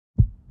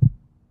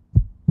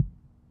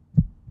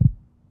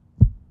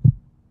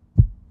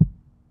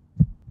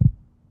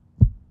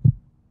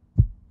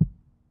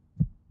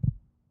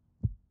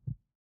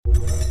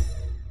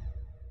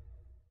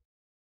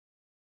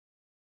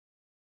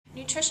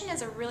nutrition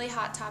is a really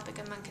hot topic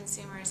among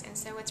consumers, and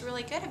so what's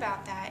really good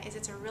about that is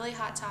it's a really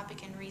hot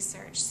topic in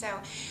research. So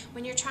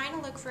when you're trying to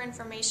look for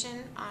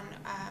information on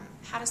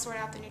how to sort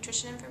out the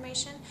nutrition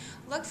information,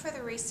 look for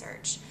the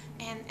research.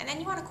 And then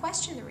you want to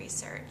question the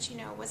research. You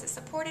know, was it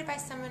supported by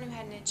someone who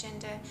had an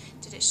agenda?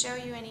 Did it show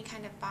you any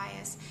kind of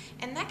bias?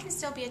 And that can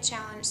still be a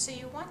challenge, so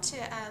you want to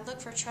look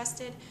for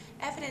trusted,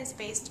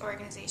 evidence-based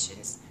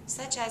organizations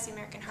such as the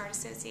American Heart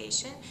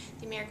Association,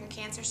 the American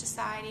Cancer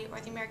Society,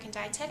 or the American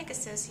Dietetic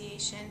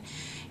Association.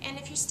 And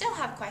if you still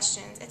have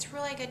questions, it's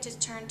really good to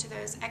turn to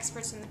those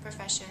experts in the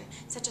profession,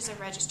 such as a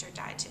registered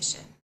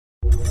dietitian.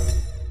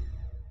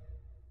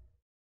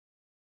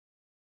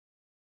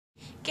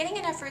 Getting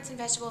enough fruits and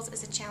vegetables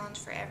is a challenge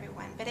for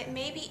everyone, but it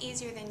may be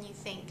easier than you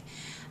think.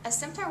 A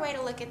simpler way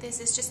to look at this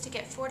is just to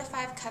get 4 to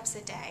 5 cups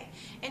a day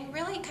and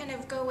really kind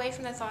of go away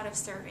from the thought of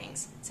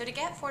servings. So to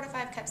get 4 to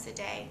 5 cups a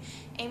day,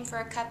 aim for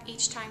a cup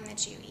each time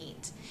that you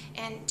eat.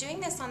 And doing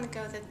this on the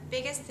go, the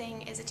biggest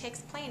thing is it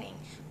takes planning.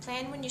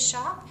 Plan when you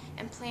shop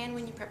and plan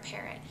when you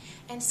prepare it.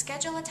 And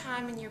schedule a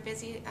time in your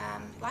busy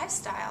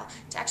lifestyle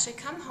to actually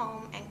come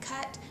home and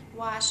cut,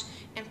 wash,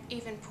 and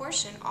even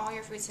portion all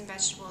your fruits and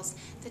vegetables.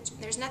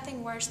 There's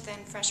nothing worse than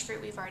fresh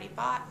fruit we've already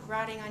bought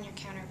rotting on your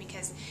counter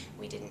because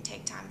we didn't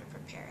take time to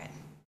prepare it.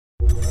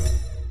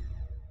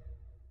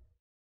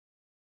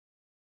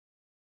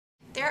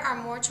 There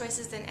are more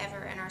choices than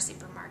ever in our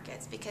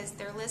supermarkets because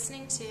they're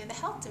listening to the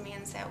health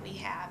demands that we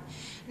have.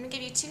 I'm going to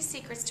give you 2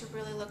 secrets to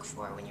really look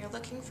for when you're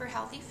looking for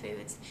healthy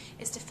foods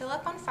is to fill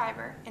up on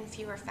fiber and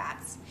fewer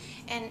fats.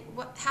 And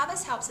how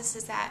this helps us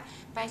is that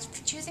by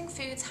choosing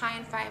foods high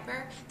in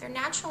fiber, they're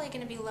naturally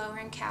going to be lower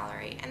in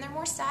calorie and they're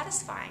more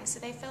satisfying, so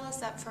they fill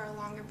us up for a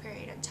longer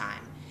period of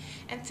time.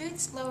 And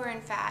foods lower in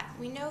fat,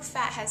 we know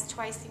fat has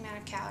twice the amount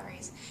of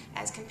calories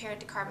as compared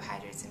to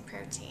carbohydrates and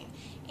protein.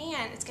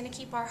 And it's going to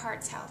keep our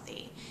hearts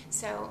healthy.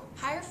 So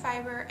higher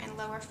fiber and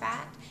lower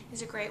fat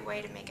is a great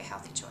way to make a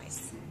healthy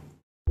choice.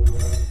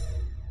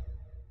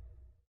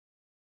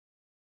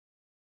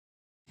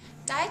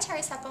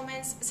 Dietary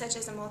supplements such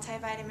as a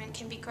multivitamin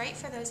can be great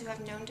for those who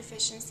have known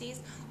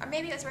deficiencies, or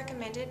maybe it was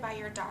recommended by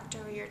your doctor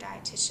or your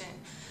dietitian.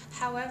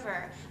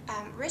 However,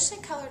 richly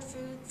colored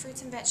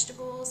fruits and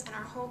vegetables and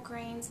our whole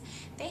grains,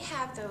 they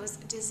have those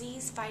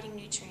disease-fighting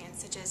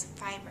nutrients such as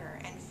fiber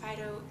and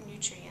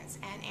phytonutrients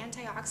and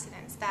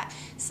antioxidants that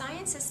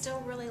science is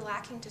still really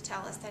lacking to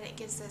tell us that it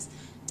gives us.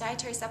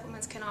 Dietary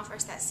supplements can offer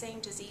us that same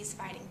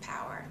disease-fighting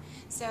power.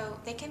 So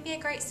they can be a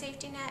great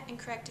safety net and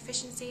correct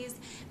deficiencies,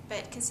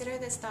 but consider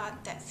this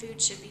thought that food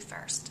should be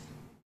first.